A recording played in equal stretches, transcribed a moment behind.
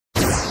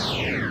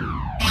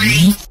We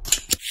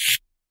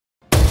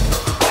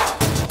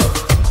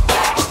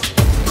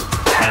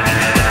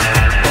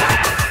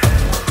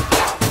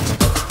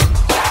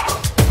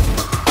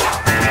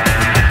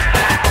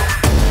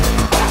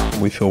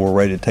feel we're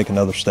ready to take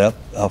another step.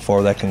 How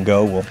far that can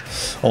go, well,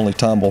 only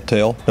time will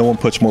tell. No one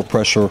puts more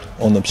pressure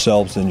on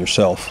themselves than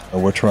yourself.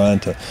 And we're trying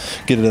to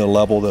get it at a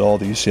level that all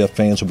the UCF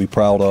fans will be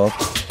proud of.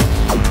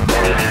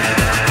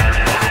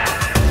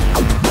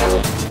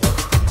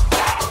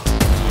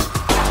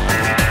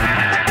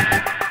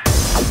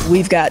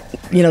 We've got,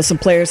 some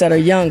players that are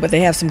young, but they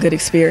have some good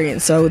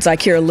experience. So it's like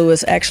Kira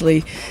Lewis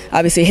actually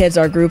obviously heads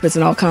our group as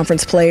an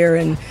all-conference player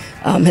and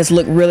has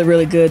looked really,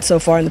 really good so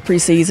far in the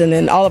preseason.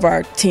 And all of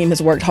our team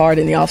has worked hard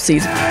in the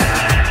offseason.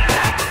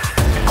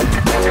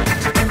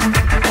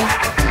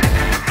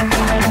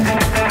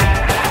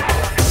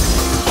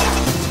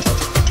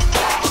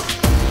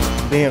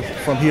 Being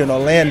from here in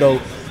Orlando,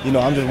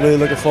 I'm just really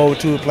looking forward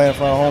to it, playing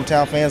for our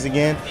hometown fans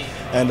again.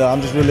 And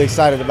I'm just really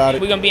excited about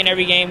it. We're going to be in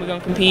every game. We're going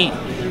to compete.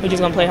 We're just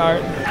going to play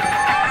hard.